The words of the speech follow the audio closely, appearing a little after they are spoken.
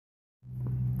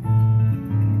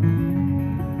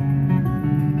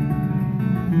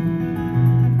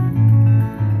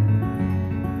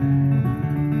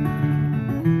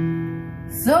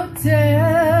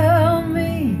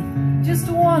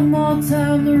one more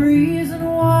time the reason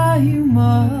why you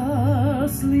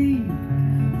must leave.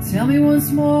 Tell me once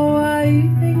more why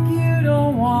you think you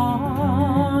don't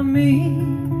want me.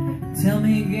 Tell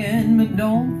me again, but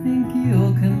don't think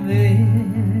you'll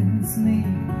convince me.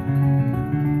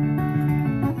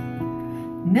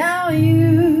 Now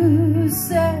you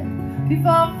said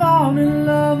before falling in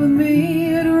love with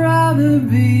me you'd rather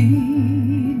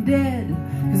be dead.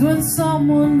 'Cause when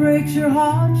someone breaks your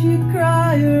heart you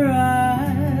cry your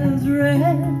eyes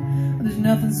red. There's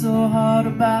nothing so hard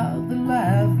about the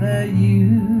life that you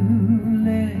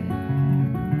led.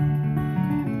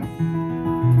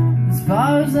 As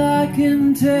far as I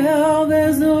can tell,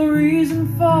 there's no reason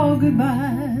for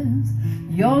goodbyes.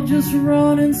 You're just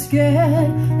running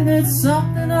scared, and it's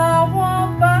something I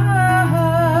won't buy.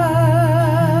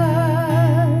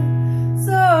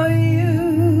 So you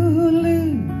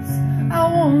lose, I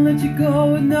won't let you go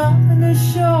with nothing to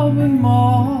show but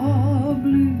more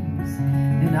blues.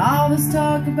 And all this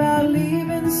talk about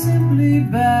leaving simply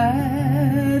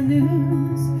bad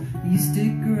news. You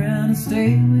stick around and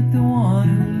stay with the one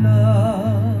who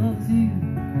loves you.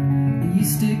 You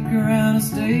stick around and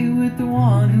stay with the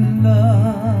one who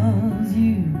loves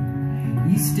you.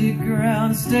 You stick around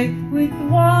and stay with the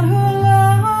one who